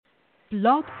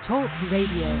Blog Talk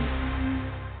Radio.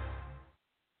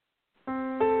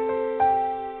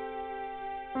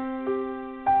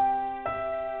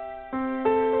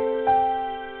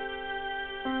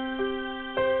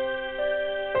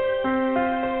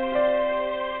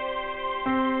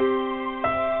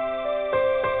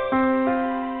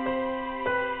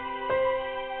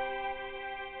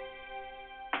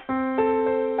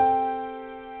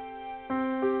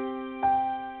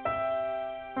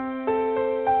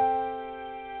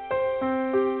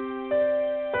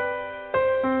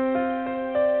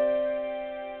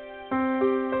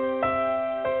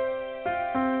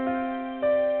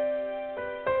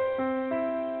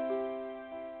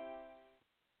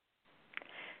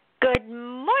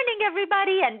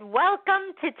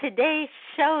 Today's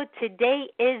show. Today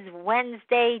is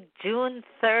Wednesday, June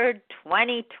 3rd,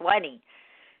 2020.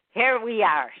 Here we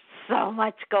are. So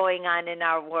much going on in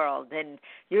our world, and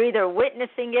you're either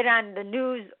witnessing it on the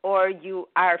news or you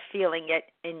are feeling it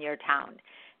in your town.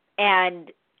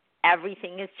 And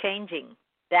everything is changing.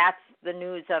 That's the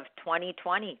news of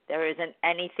 2020. There isn't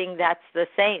anything that's the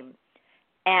same.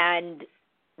 And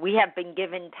we have been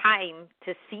given time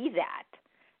to see that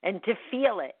and to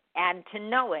feel it and to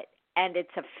know it. And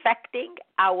it's affecting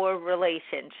our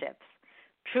relationships.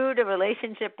 True to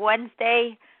Relationship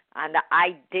Wednesday on the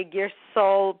I Dig Your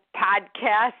Soul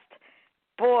podcast.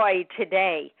 Boy,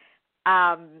 today,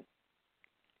 I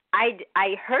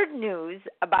heard news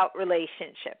about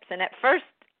relationships. And at first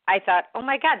I thought, oh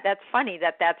my God, that's funny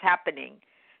that that's happening.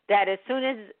 That as soon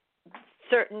as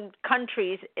certain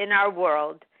countries in our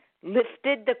world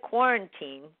lifted the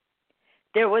quarantine,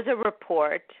 there was a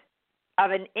report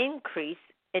of an increase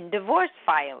in divorce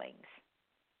filings.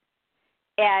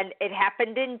 And it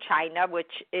happened in China,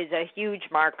 which is a huge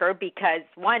marker because,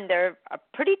 one, they're a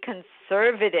pretty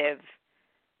conservatively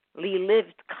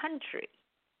lived country.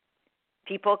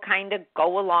 People kind of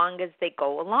go along as they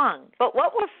go along. But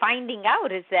what we're finding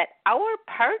out is that our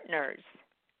partners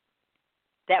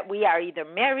that we are either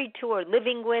married to or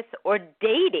living with or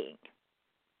dating,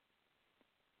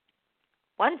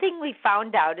 one thing we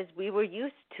found out is we were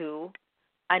used to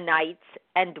a nights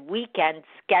and weekend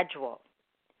schedule.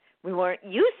 We weren't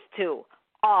used to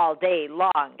all day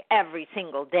long, every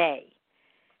single day.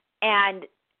 And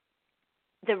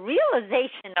the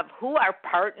realization of who our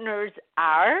partners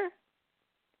are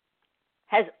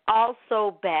has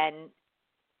also been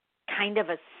kind of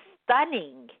a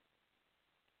stunning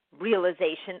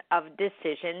realization of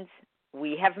decisions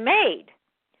we have made.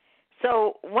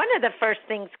 So one of the first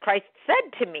things Christ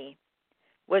said to me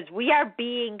was, we are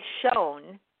being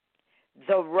shown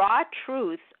the raw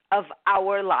truth of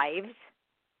our lives,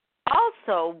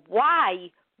 also why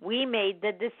we made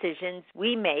the decisions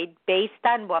we made based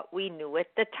on what we knew at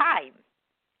the time.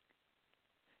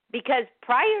 Because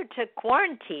prior to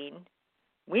quarantine,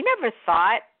 we never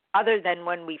thought, other than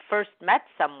when we first met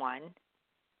someone,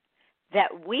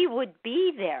 that we would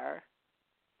be there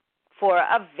for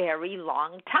a very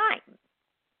long time.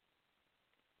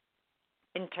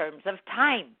 In terms of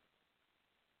time.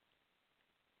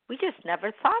 We just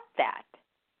never thought that.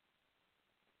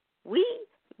 We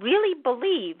really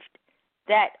believed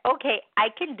that, okay, I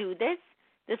can do this.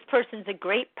 This person's a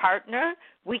great partner.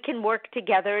 We can work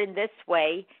together in this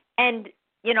way. And,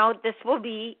 this will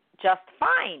be just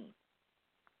fine.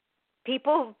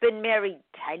 People who've been married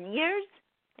 10 years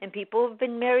and people who've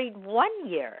been married 1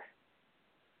 year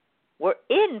were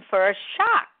in for a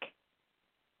shock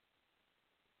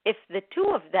if the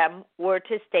two of them were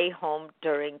to stay home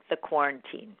during the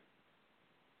quarantine.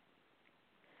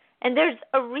 And there's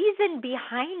a reason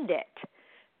behind it,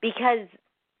 because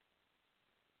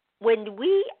when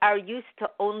we are used to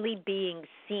only being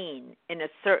seen in a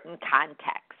certain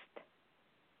context,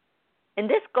 and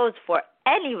this goes for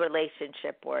any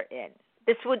relationship we're in,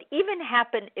 this would even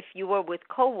happen if you were with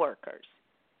coworkers.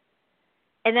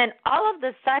 And then all of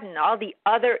a sudden, all the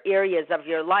other areas of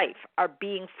your life are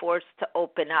being forced to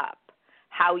open up.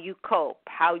 How you cope,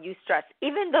 how you stress,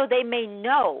 even though they may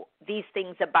know these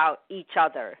things about each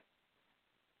other.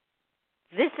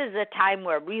 This is a time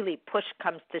where really push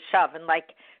comes to shove. And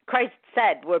like Christ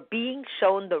said, we're being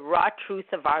shown the raw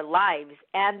truth of our lives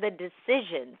and the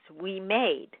decisions we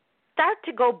made. Start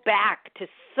to go back to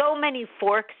so many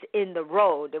forks in the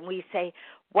road, and we say,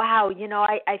 wow,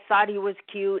 I thought he was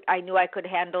cute. I knew I could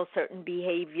handle certain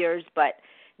behaviors, but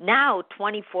now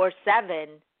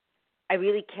 24/7, I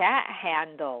really can't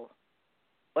handle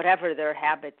whatever their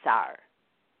habits are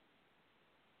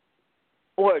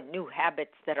or new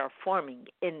habits that are forming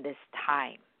in this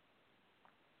time.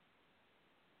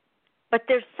 But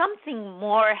there's something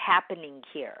more happening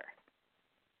here.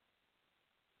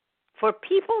 For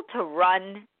people to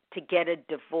run to get a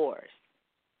divorce.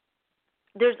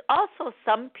 There's also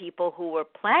some people who were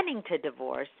planning to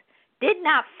divorce, did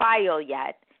not file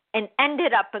yet, and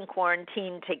ended up in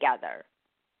quarantine together.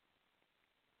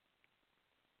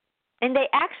 And they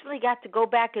actually got to go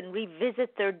back and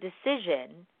revisit their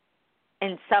decision,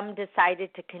 and some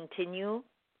decided to continue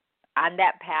on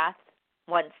that path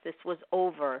once this was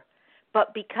over.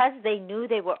 But because they knew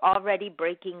they were already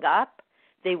breaking up,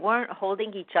 they weren't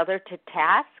holding each other to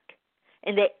task,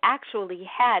 and they actually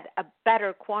had a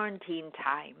better quarantine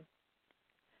time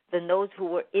than those who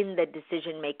were in the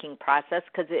decision-making process,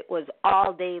 because it was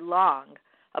all day long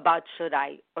about should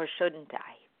I or shouldn't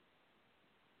I.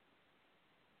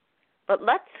 But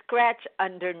let's scratch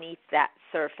underneath that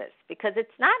surface, because it's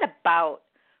not about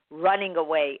running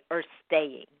away or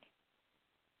staying.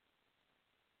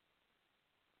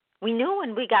 We knew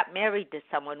when we got married to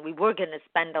someone we were going to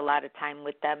spend a lot of time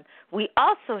with them. We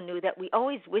also knew that we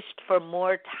always wished for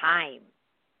more time.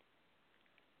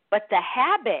 But the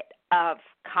habit of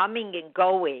coming and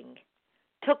going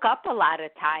took up a lot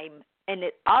of time, and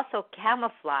it also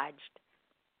camouflaged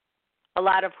a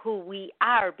lot of who we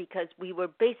are, because we were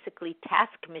basically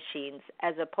task machines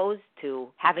as opposed to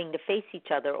having to face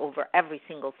each other over every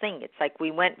single thing. It's like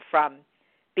we went from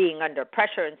being under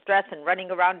pressure and stress and running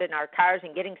around in our cars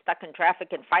and getting stuck in traffic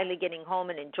and finally getting home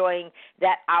and enjoying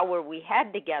that hour we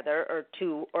had together, or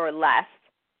two or less.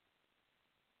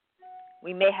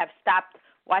 We may have stopped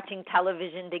watching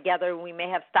television together. We may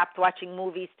have stopped watching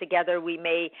movies together. We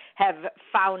may have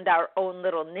found our own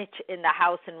little niche in the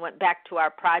house and went back to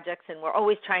our projects, and we're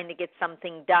always trying to get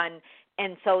something done.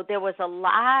 And so there was a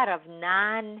lot of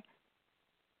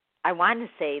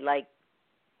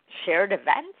shared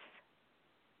events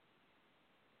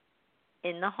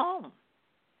in the home.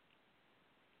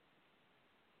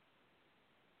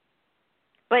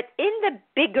 But in the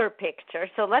bigger picture,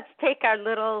 so let's take our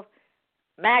little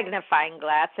magnifying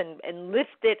glass and lift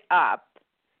it up,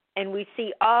 and we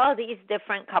see all these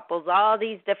different couples, all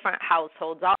these different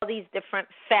households, all these different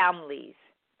families.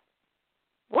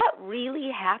 What really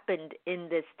happened in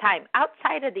this time?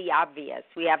 Outside of the obvious,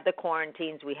 we have the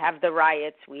quarantines, we have the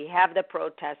riots, we have the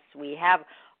protests, we have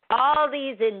all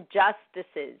these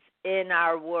injustices in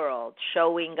our world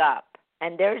showing up,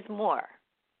 and there's more.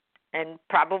 And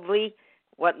probably,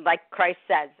 like Christ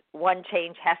says, one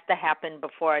change has to happen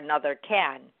before another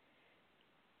can.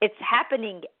 It's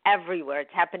happening everywhere. It's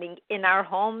happening in our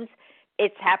homes.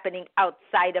 It's happening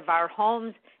outside of our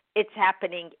homes. It's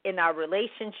happening in our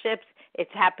relationships.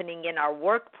 It's happening in our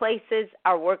workplaces.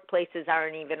 Our workplaces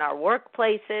aren't even our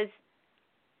workplaces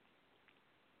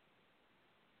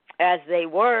as they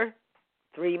were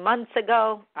 3 months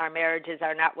ago. Our marriages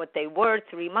are not what they were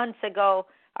 3 months ago.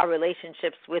 Our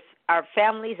relationships with our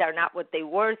families are not what they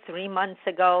were 3 months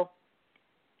ago.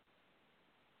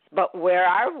 But where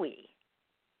are we?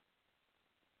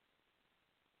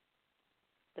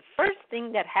 The first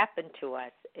thing that happened to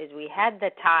us is we had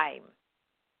the time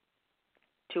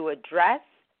to address,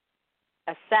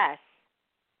 assess,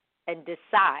 and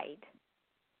decide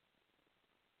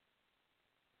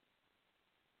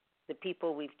the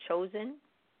people we've chosen,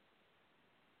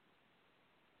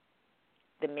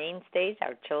 the mainstays,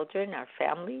 our children, our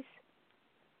families,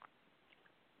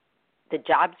 the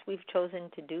jobs we've chosen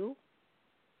to do.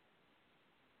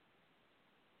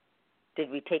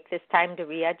 Did we take this time to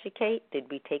re-educate? Did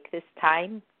we take this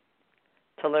time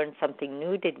to learn something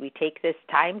new? Did we take this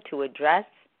time to address,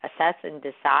 assess, and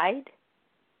decide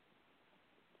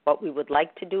what we would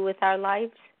like to do with our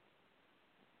lives?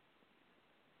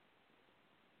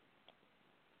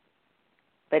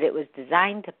 But it was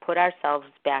designed to put ourselves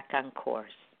back on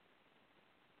course.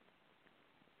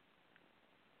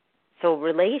 So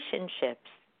relationships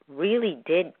really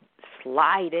did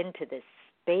slide into this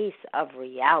space of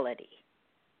reality.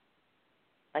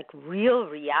 Like real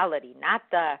reality, not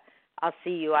the, I'll see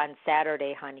you on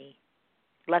Saturday, honey.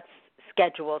 Let's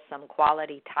schedule some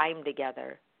quality time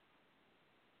together.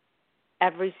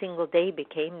 Every single day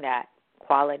became that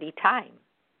quality time.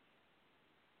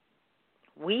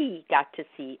 We got to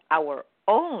see our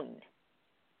own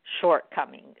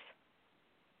shortcomings.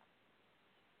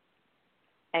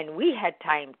 And we had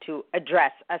time to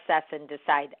address, assess, and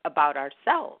decide about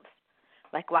ourselves.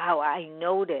 Like, wow, I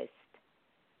noticed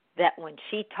that when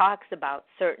she talks about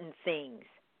certain things,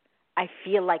 I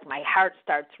feel like my heart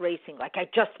starts racing, like I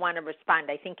just want to respond.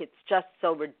 I think it's just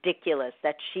so ridiculous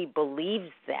that she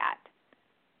believes that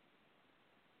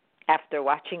after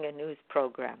watching a news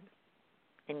program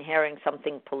and hearing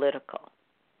something political.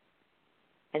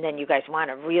 And then you guys want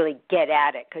to really get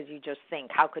at it because you just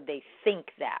think, how could they think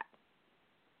that?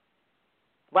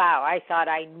 Wow, I thought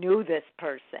I knew this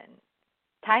person.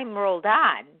 time rolled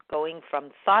on, going from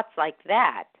thoughts like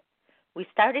that, we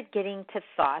started getting to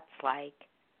thoughts like,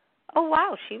 oh,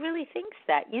 wow, she really thinks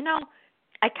that.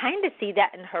 I kind of see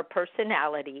that in her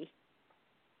personality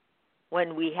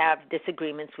when we have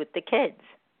disagreements with the kids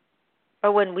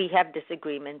or when we have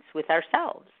disagreements with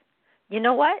ourselves. You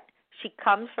know what? She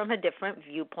comes from a different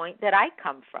viewpoint that I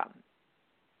come from.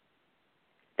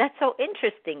 That's so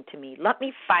interesting to me. Let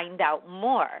me find out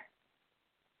more.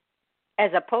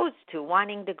 As opposed to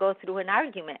wanting to go through an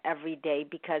argument every day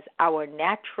because our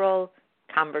natural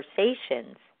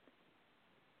conversations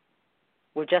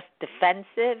were just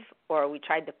defensive, or we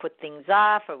tried to put things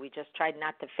off, or we just tried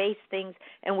not to face things,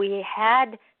 and we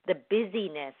had the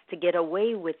busyness to get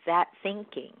away with that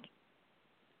thinking.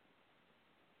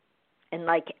 And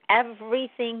like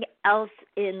everything else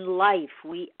in life,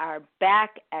 we are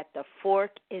back at the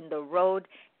fork in the road.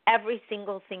 Every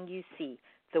single thing you see,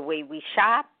 the way we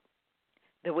shop,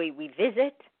 the way we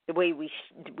visit, the way we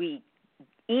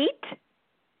eat,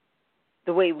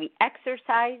 the way we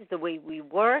exercise, the way we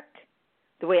work,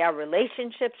 the way our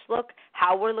relationships look,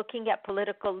 how we're looking at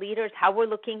political leaders, how we're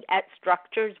looking at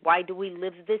structures, why do we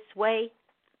live this way,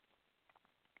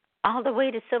 all the way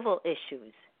to civil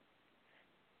issues.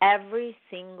 Every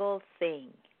single thing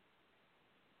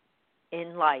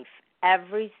in life,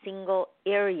 every single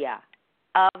area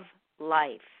of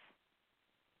life,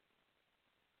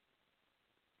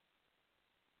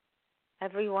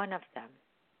 every one of them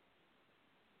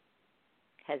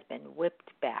has been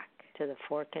whipped back to the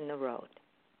fork in the road.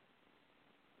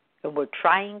 And we're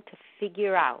trying to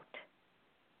figure out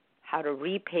how to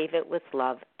repave it with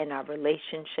love, and our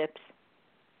relationships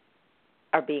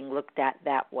are being looked at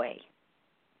that way.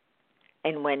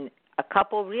 And when a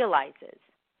couple realizes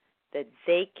that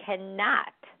they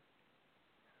cannot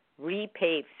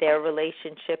repave their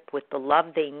relationship with the love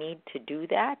they need to do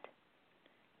that,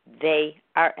 they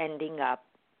are ending up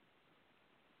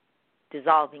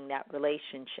dissolving that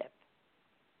relationship.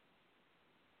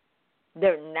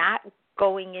 They're not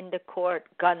going into court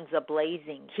guns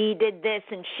a-blazing. He did this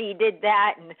and she did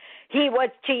that, and he was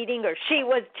cheating or she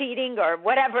was cheating or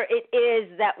whatever it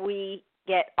is that we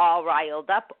get all riled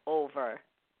up over.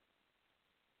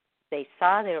 They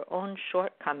saw their own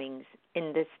shortcomings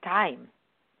in this time.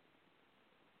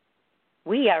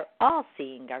 We are all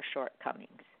seeing our shortcomings.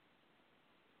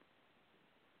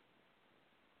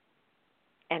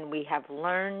 And we have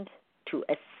learned to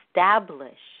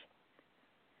establish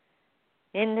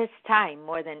in this time,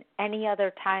 more than any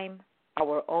other time,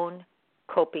 our own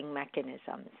coping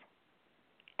mechanisms.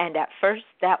 And at first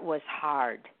that was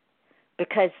hard,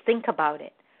 because think about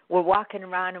it. We're walking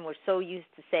around and we're so used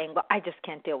to saying, well, I just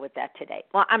can't deal with that today.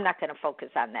 Well, I'm not going to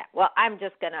focus on that. Well, I'm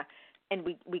just going to, and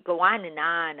we go on and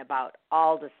on about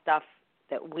all the stuff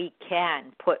that we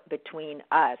can put between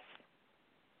us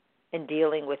in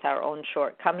dealing with our own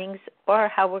shortcomings, or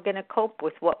how we're going to cope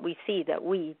with what we see that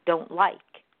we don't like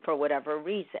for whatever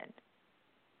reason.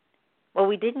 Well,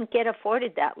 we didn't get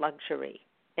afforded that luxury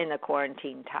in the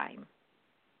quarantine time.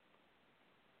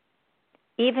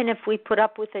 Even if we put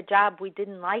up with a job we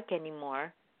didn't like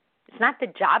anymore, it's not the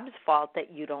job's fault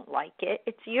that you don't like it.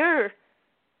 It's your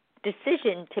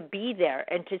decision to be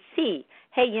there and to see,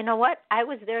 hey, you know what? I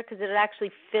was there because it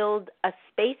actually filled a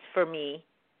space for me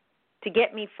to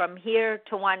get me from here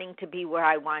to wanting to be where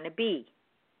I want to be.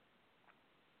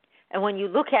 And when you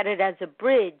look at it as a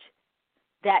bridge,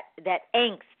 that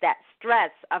angst, that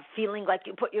stress of feeling like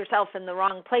you put yourself in the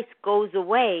wrong place goes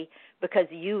away, because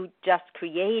you just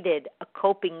created a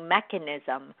coping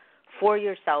mechanism for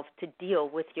yourself to deal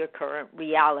with your current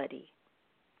reality.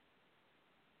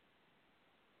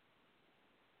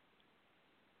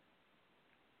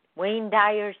 Wayne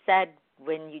Dyer said,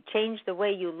 when you change the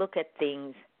way you look at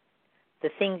things, the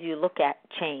things you look at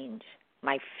change.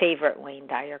 My favorite Wayne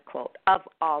Dyer quote of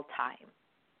all time.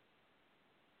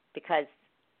 Because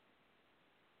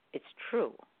it's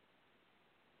true.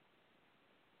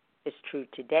 It's true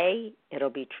today.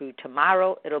 It'll be true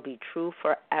tomorrow. It'll be true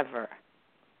forever.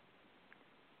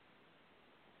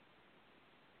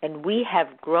 And we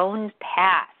have grown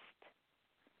past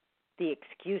the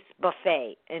excuse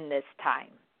buffet in this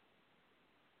time.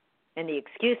 And the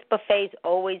excuse buffet is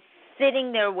always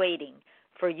sitting there waiting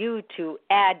for you to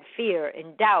add fear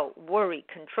and doubt, worry,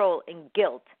 control, and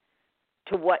guilt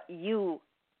to what you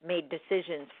made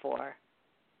decisions for,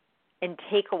 and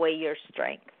take away your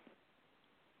strength.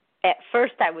 At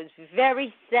first, I was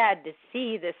very sad to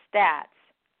see the stats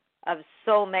of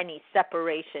so many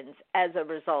separations as a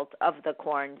result of the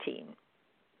quarantine.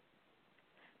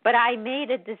 But I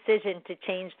made a decision to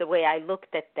change the way I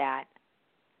looked at that.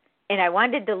 And I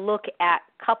wanted to look at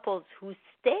couples who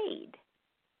stayed,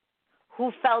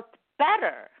 who felt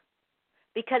better,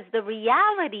 because the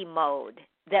reality mode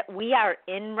that we are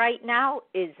in right now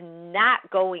is not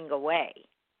going away.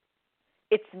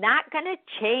 It's not going to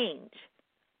change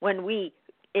when we,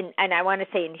 and I want to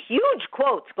say in huge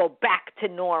quotes, go back to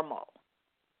normal.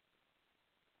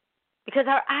 Because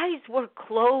our eyes were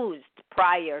closed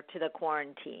prior to the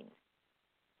quarantine.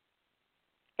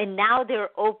 And now they're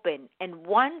open. And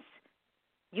once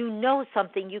you know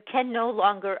something, you can no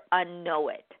longer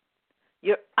unknow it.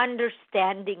 Your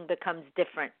understanding becomes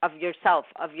different of yourself,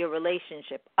 of your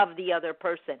relationship, of the other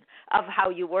person, of how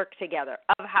you work together,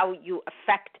 of how you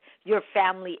affect your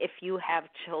family if you have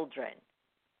children,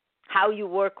 how you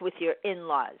work with your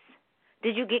in-laws.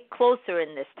 Did you get closer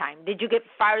in this time? Did you get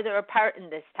farther apart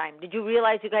in this time? Did you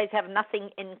realize you guys have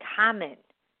nothing in common?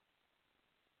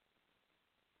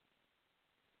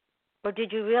 Or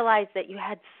did you realize that you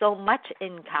had so much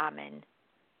in common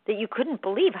that you couldn't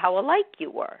believe how alike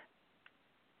you were?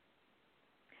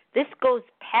 This goes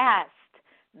past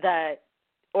the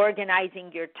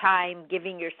organizing your time,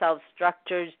 giving yourself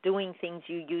structures, doing things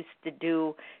you used to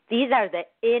do. These are the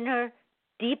inner,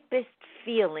 deepest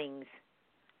feelings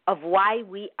of why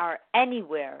we are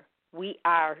anywhere we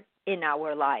are in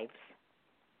our lives.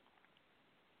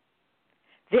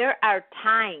 There are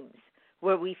times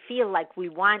where we feel like we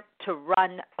want to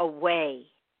run away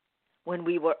when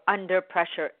we were under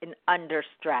pressure and under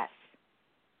stress.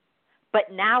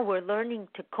 But now we're learning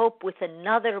to cope with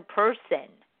another person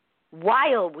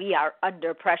while we are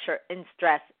under pressure and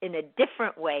stress in a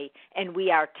different way, and we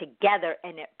are together,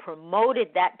 and it promoted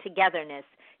that togetherness,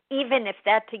 even if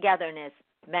that togetherness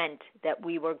meant that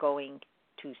we were going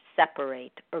to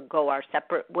separate or go our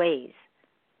separate ways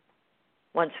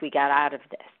once we got out of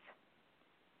this.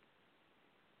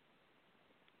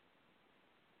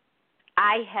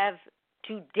 I have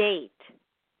to date,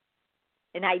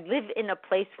 and I live in a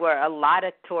place where a lot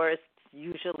of tourists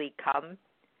usually come,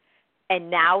 and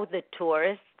now the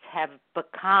tourists have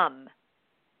become,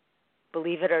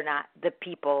 believe it or not, the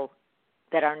people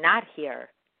that are not here,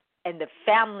 and the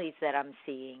families that I'm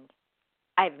seeing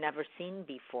I've never seen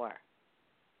before.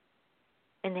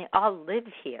 And they all live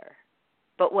here.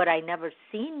 But what I never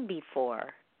seen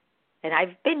before, and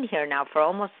I've been here now for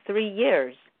almost 3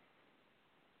 years,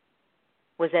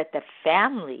 was that the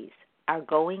families are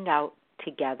going out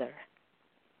together.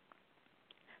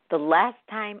 The last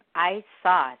time I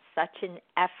saw such an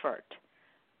effort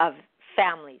of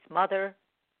families, mother,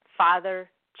 father,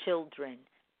 children,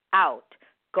 out,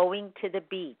 going to the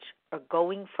beach or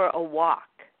going for a walk,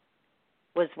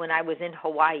 was when I was in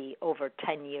Hawaii over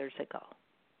 10 years ago.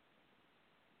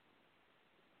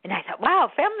 And I thought,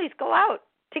 wow, families go out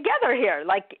together here,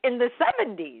 like in the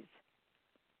 70s.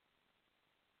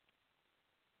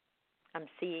 I'm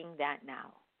seeing that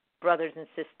now. Brothers and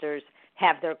sisters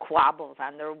have their quabbles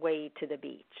on their way to the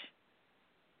beach.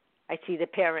 I see the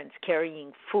parents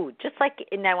carrying food, just like,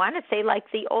 and I want to say like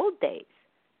the old days.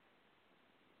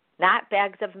 Not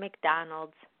bags of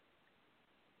McDonald's,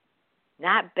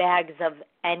 not bags of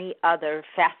any other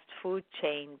fast food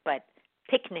chain, but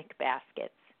picnic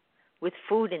baskets with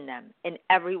food in them, and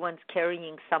everyone's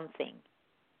carrying something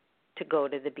to go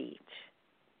to the beach.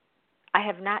 I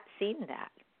have not seen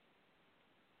that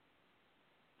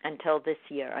until this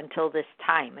year, until this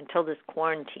time, until this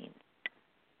quarantine.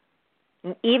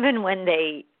 And even when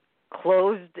they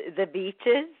closed the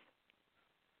beaches,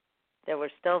 there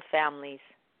were still families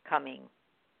coming,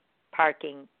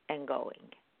 parking, and going.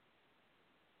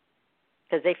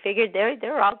 Because they figured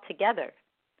they're all together.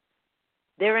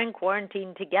 They're in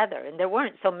quarantine together. And there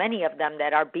weren't so many of them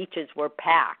that our beaches were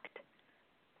packed.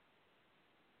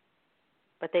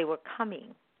 But they were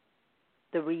coming.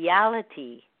 The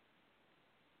reality,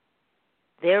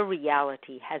 their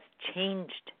reality has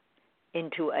changed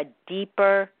into a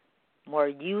deeper, more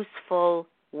useful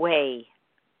way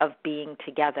of being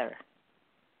together.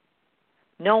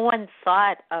 No one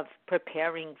thought of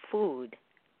preparing food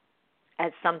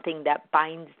as something that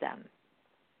binds them.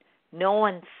 No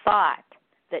one thought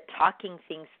that talking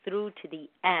things through to the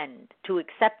end, to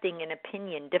accepting an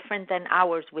opinion different than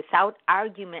ours without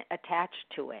argument attached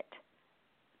to it,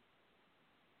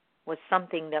 was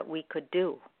something that we could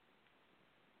do.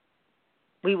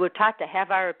 We were taught to have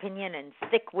our opinion and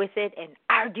stick with it and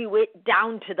argue it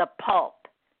down to the pulp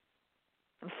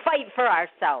and fight for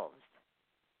ourselves.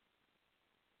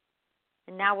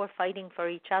 And now we're fighting for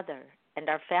each other and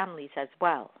our families as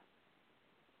well.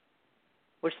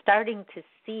 We're starting to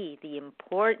see the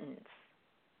importance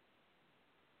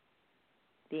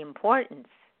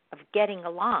of getting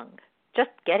along,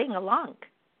 just getting along.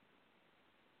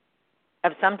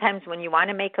 Of sometimes when you want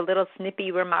to make a little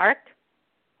snippy remark,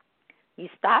 You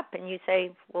stop and you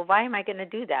say, well, why am I going to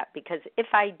do that? Because if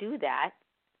I do that,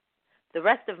 the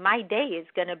rest of my day is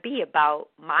going to be about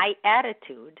my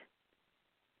attitude.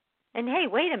 And hey,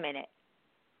 wait a minute.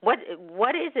 What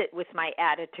is it with my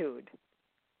attitude?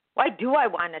 Why do I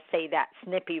want to say that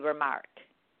snippy remark?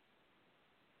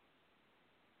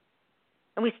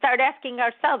 And we start asking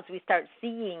ourselves, we start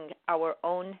seeing our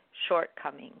own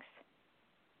shortcomings.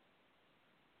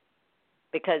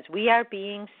 Because we are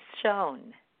being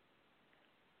shown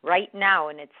right now,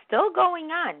 and it's still going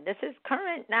on. This is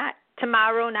current, not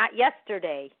tomorrow, not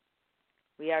yesterday.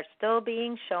 We are still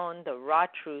being shown the raw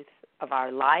truth of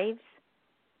our lives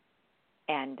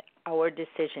and our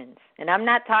decisions. And I'm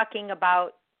not talking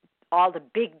about all the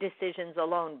big decisions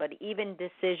alone, but even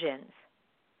decisions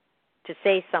to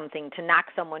say something, to knock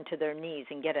someone to their knees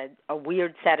and get a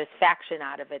weird satisfaction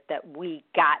out of it that we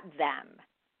got them.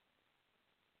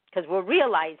 Because we're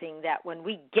realizing that when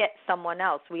we get someone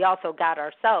else, we also got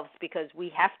ourselves, because we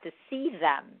have to see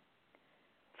them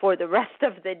for the rest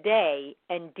of the day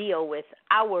and deal with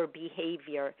our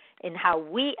behavior and how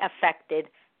we affected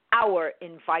our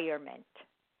environment.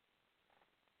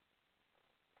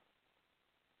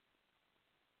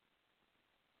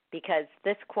 Because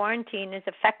this quarantine is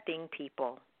affecting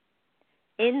people.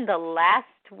 In the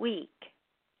last week,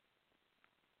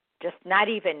 just not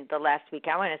even the last week,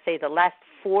 I want to say the last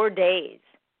 4 days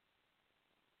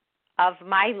of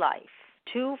my life,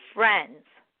 2 friends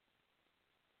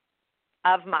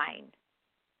of mine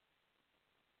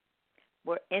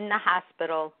were in the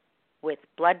hospital with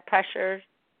blood pressure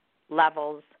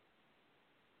levels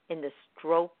in the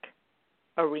stroke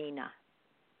arena.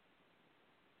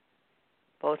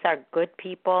 Both are good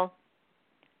people,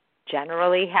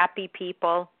 generally happy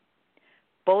people.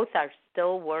 Both are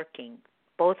still working.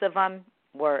 Both of them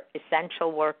were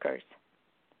essential workers.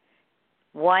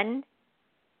 One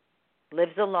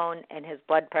lives alone, and his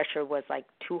blood pressure was like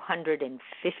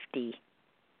 250.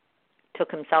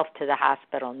 Took himself to the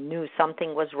hospital, knew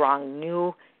something was wrong,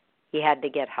 knew he had to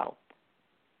get help.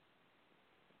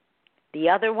 The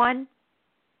other one,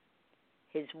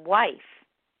 his wife,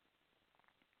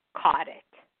 caught it.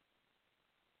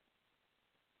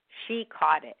 She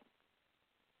caught it.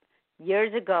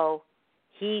 Years ago,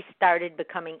 he started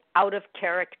becoming out of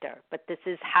character, but this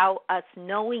is how us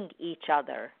knowing each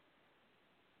other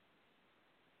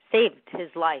saved his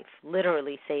life,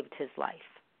 literally saved his life.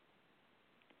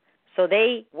 So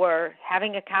they were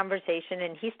having a conversation,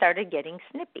 and he started getting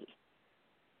snippy.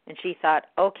 And she thought,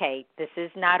 okay, this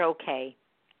is not okay.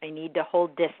 I need to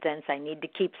hold distance. I need to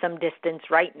keep some distance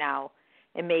right now,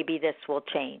 and maybe this will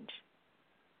change.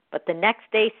 But the next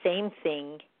day, same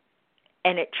thing,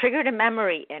 and it triggered a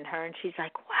memory in her, and she's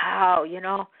like, wow,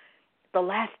 the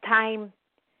last time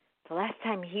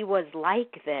he was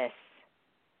like this,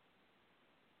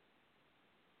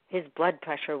 his blood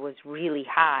pressure was really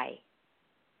high.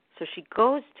 So she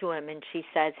goes to him and she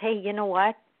says, hey, you know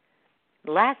what?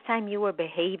 Last time you were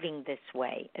behaving this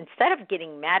way, instead of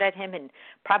getting mad at him and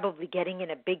probably getting in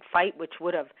a big fight, which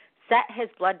would have set his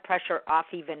blood pressure off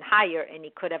even higher, and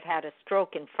he could have had a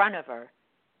stroke in front of her,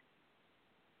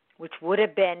 which would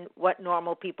have been what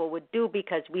normal people would do,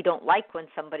 because we don't like when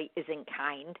somebody isn't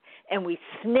kind and we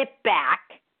snip back.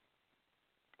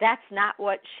 That's not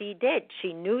what she did.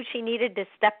 She knew she needed to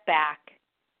step back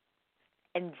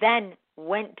and then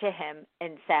went to him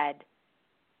and said,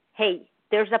 hey,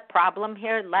 there's a problem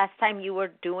here. Last time you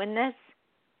were doing this,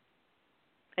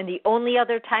 and the only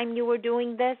other time you were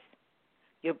doing this,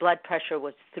 your blood pressure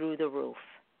was through the roof.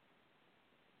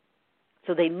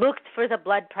 So they looked for the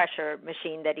blood pressure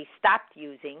machine that he stopped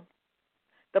using,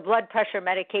 the blood pressure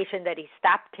medication that he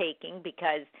stopped taking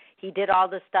because he did all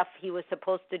the stuff he was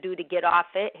supposed to do to get off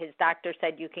it. His doctor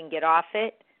said you can get off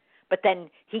it. But then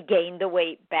he gained the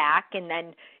weight back, and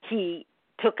then he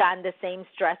took on the same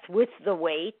stress with the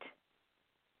weight.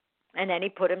 And then he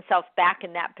put himself back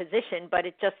in that position, but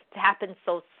it just happened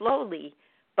so slowly.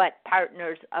 But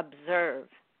partners observe.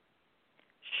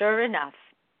 Sure enough,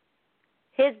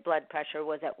 his blood pressure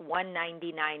was at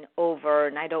 199 over,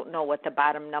 and I don't know what the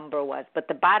bottom number was, but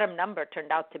the bottom number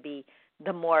turned out to be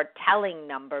the more telling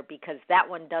number, because that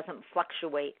one doesn't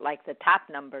fluctuate like the top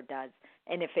number does.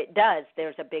 And if it does,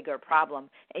 there's a bigger problem,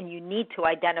 and you need to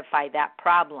identify that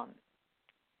problem.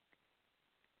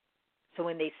 So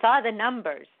when they saw the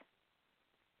numbers,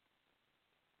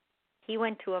 he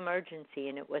went to emergency,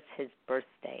 and it was his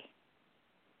birthday.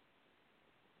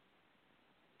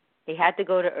 He had to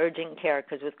go to urgent care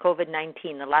because with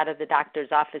COVID-19, a lot of the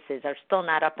doctor's offices are still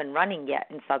not up and running yet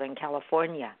in Southern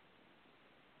California.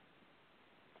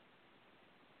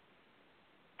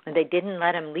 And they didn't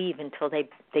let him leave until they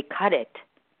cut it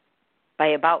by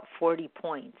about 40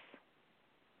 points.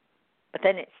 But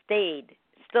then it stayed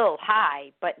still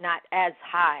high, but not as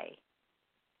high.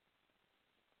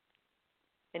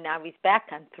 And now he's back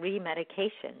on 3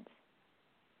 medications.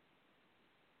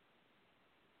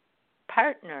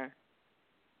 Partner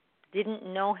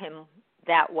didn't know him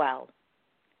that well,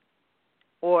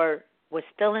 or was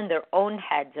still in their own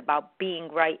heads about being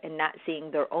right and not seeing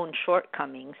their own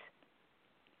shortcomings,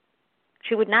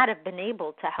 she would not have been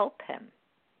able to help him.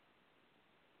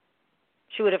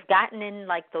 She would have gotten in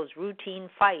like those routine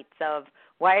fights of,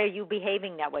 why are you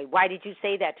behaving that way? Why did you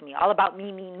say that to me? All about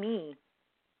me, me, me.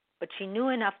 But she knew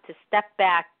enough to step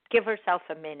back, give herself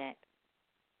a minute,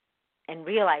 and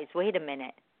realize, wait a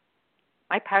minute,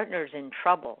 my partner's in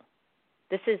trouble.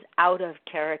 This is out of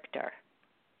character.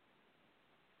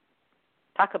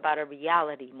 Talk about a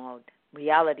reality mode,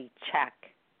 reality check.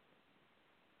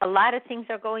 A lot of things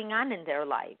are going on in their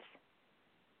lives.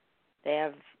 They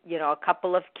have, a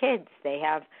couple of kids. They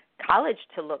have college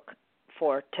to look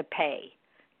for to pay.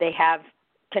 They have,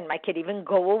 can my kid even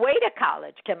go away to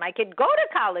college? Can my kid go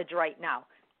to college right now?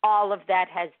 All of that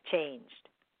has changed.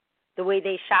 The way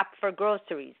they shop for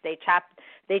groceries. They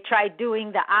tried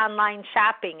doing the online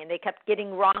shopping and they kept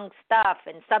getting wrong stuff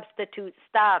and substitute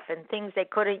stuff and things they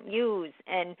couldn't use.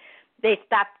 And they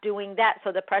stopped doing that,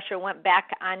 so the pressure went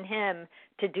back on him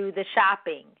to do the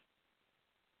shopping.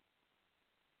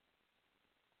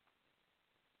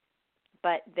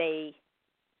 But they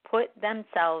put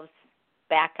themselves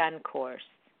back on course.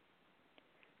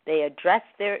 They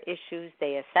addressed their issues.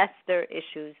 They assessed their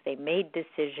issues. They made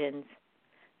decisions.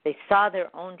 They saw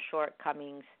their own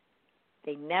shortcomings.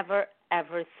 They never,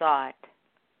 ever thought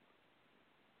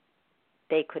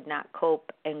they could not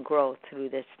cope and grow through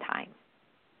this time.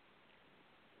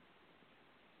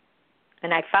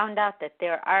 And I found out that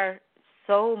there are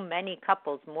so many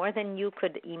couples, more than you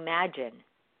could imagine,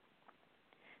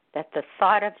 that the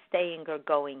thought of staying or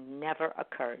going never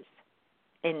occurs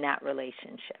in that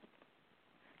relationship.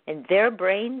 In their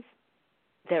brains,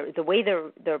 the way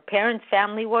their parents'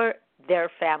 family were, their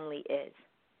family is.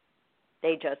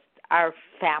 They just are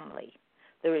family.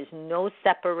 There is no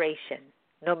separation,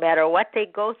 no matter what they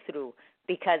go through,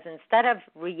 because instead of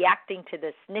reacting to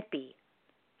the snippy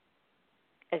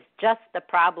as just the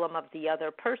problem of the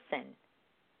other person,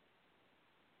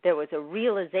 there was a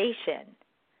realization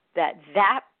that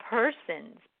that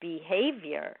person's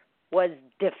behavior was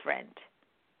different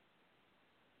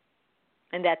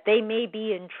and that they may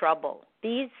be in trouble.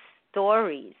 These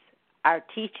stories are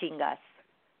teaching us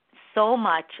so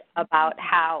much about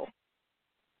how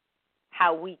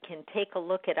we can take a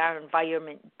look at our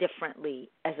environment differently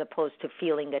as opposed to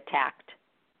feeling attacked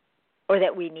or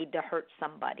that we need to hurt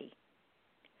somebody.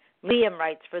 Liam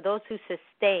writes, for those who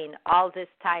sustain all this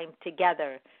time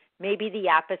together, maybe the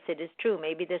opposite is true.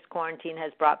 Maybe this quarantine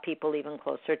has brought people even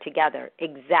closer together.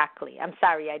 Exactly. I'm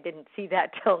sorry, I didn't see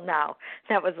that till now.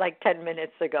 That was like 10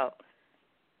 minutes ago.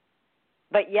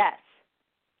 But yes,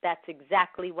 that's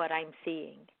exactly what I'm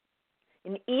seeing.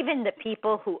 And even the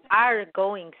people who are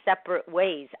going separate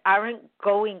ways aren't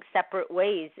going separate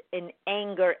ways in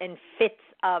anger and fits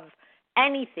of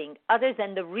anything other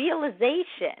than the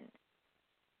realization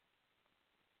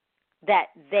that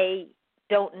they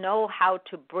don't know how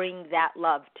to bring that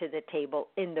love to the table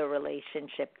in the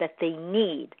relationship that they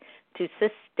need to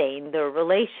sustain their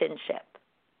relationship.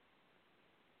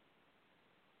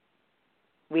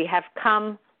 We have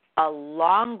come a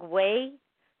long way,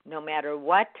 no matter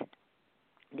what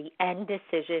the end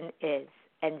decision is.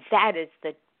 And that is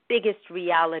the biggest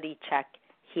reality check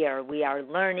here. We are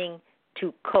learning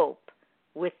to cope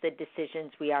with the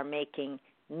decisions we are making,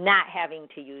 not having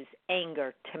to use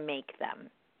anger to make them.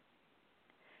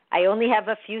 I only have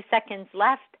a few seconds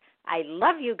left. I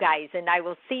love you guys, and I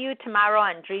will see you tomorrow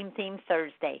on Dream Theme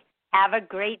Thursday. Have a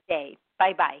great day.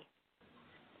 Bye-bye.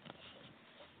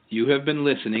 You have been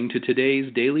listening to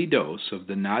today's daily dose of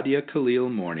the Nadia Khalil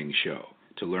Morning Show.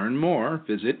 To learn more,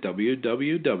 visit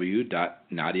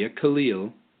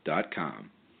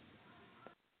www.nadiakhalil.com.